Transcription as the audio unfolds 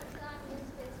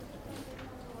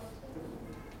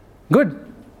Good.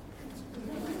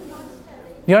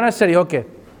 You're not studying, okay.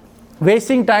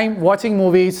 Wasting time watching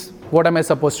movies, what am I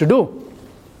supposed to do?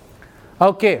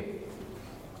 Okay.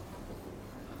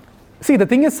 See, the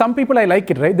thing is, some people, I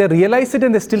like it, right? They realize it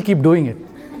and they still keep doing it,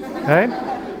 right?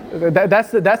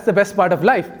 That's the best part of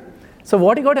life. So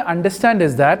what you got to understand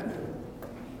is that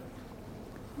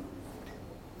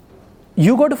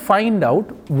you got to find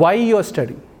out why you're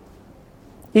studying.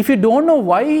 If you don't know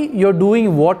why you're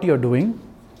doing what you're doing,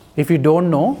 if you don't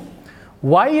know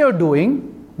why you're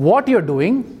doing what you're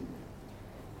doing,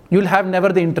 you'll have never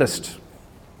the interest.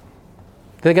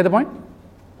 Did you get the point?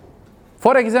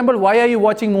 For example, why are you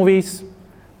watching movies?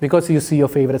 Because you see your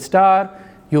favorite star,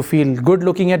 you feel good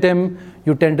looking at him,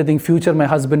 you tend to think, future my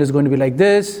husband is going to be like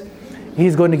this,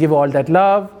 he's going to give all that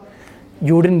love.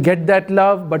 You didn't get that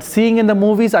love, but seeing in the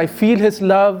movies, I feel his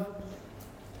love.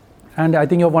 And I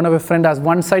think one of your friends asked,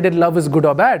 one-sided love is good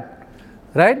or bad,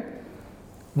 right?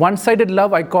 One-sided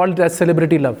love, I call it as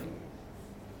celebrity love,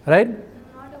 right?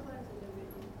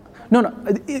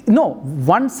 No,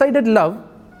 one-sided love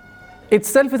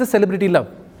itself is a celebrity love,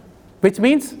 which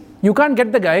means you can't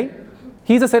get the guy,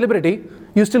 he's a celebrity,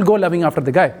 you still go loving after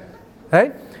the guy,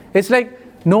 right? It's like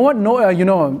what do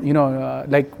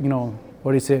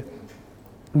you say?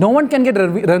 No one can get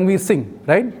Ranveer Singh,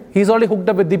 right? He's already hooked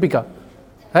up with Deepika,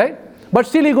 right? But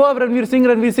still you go after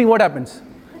Ranveer Singh, what happens?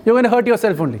 You're going to hurt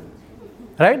yourself only,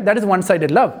 right? That is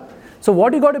one-sided love. So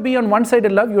what you got to be on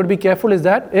one-sided love, you got to be careful is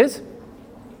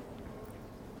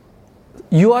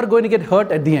you are going to get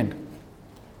hurt at the end.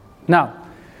 Now,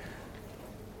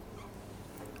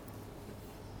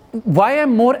 why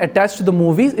I'm more attached to the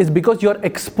movies is because you're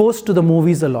exposed to the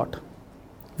movies a lot,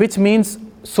 which means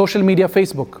social media,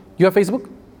 Facebook. You have Facebook?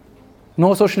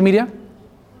 No social media?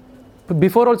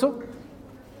 Before also?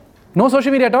 No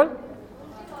social media at all?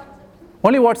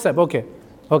 Only WhatsApp, okay.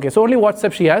 Okay, so only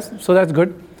WhatsApp she has, so that's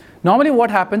good. Normally what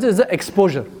happens is the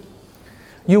exposure.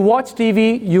 You watch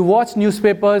TV, you watch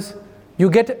newspapers, you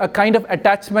get a kind of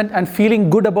attachment and feeling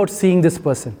good about seeing this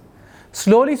person.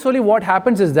 Slowly what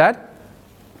happens is that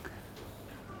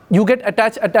you get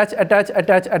attached.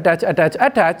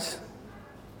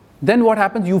 Then what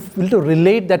happens? You feel to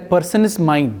relate that person is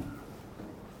mine.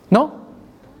 No?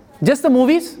 Just the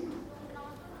movies?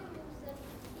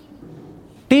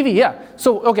 TV, yeah.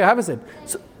 So, okay, have a seat.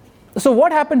 So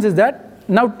what happens is that,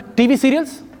 now TV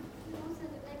serials?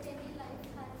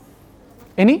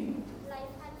 Any?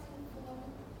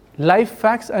 Life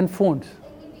hacks and phones.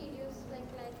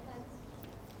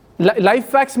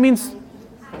 Life hacks means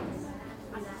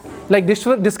like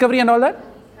Discovery and all that?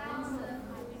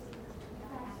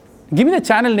 Give me the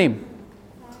channel name.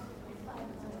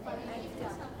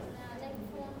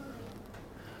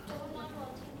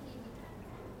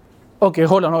 Okay,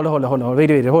 hold on.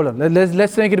 Wait, hold on.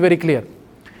 Let's make it very clear.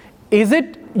 Is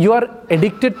it you are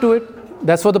addicted to it?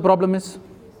 That's what the problem is?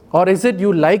 Or is it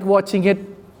you like watching it?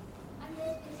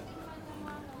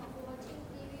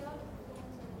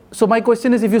 So my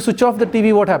question is, if you switch off the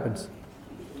TV, what happens?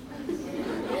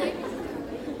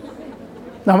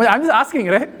 Now, I'm just asking,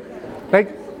 right?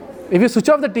 Like, if you switch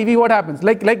off the TV, what happens?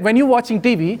 Like when you're watching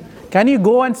TV, can you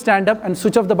go and stand up and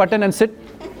switch off the button and sit?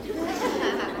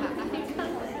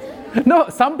 No,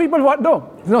 some people want,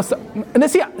 no.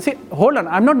 See, hold on,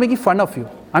 I'm not making fun of you.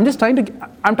 I'm trying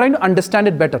to understand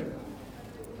it better,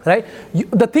 right?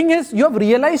 The thing is, you have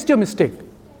realized your mistake.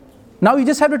 Now you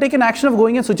just have to take an action of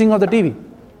going and switching off the TV.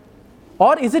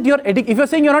 Or is it if you're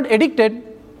saying you're not addicted,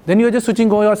 then you're just switch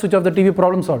off the TV,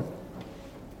 problem solved.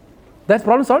 That's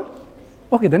problem solved?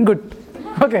 Okay, then good.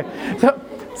 Okay,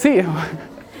 so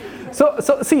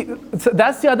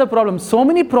that's the other problem. So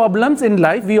many problems in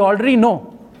life we already know.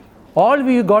 All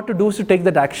we got to do is to take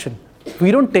that action.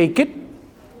 We don't take it.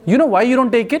 You know why you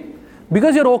don't take it?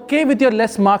 Because you're okay with your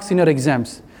less marks in your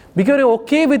exams. Because you're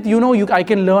okay with, I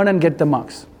can learn and get the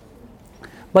marks.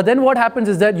 But then what happens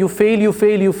is that you fail.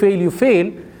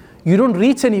 You don't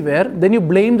reach anywhere. Then you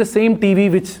blame the same TV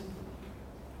which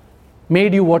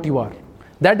made you what you are.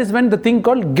 That is when the thing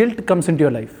called guilt comes into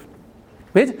your life.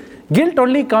 Which guilt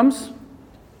only comes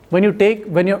when you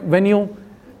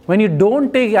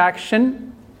don't take action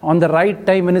on the right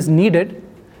time when it's needed,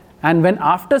 and when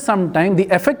after some time the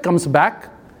effect comes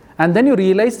back, and then you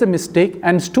realize the mistake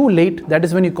and it's too late. That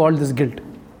is when you call this guilt.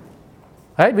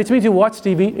 Right? Which means you watch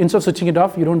TV, instead of switching it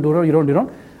off, you don't,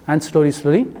 and slowly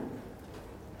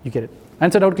you get it.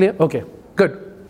 Answered out clear? Okay, good.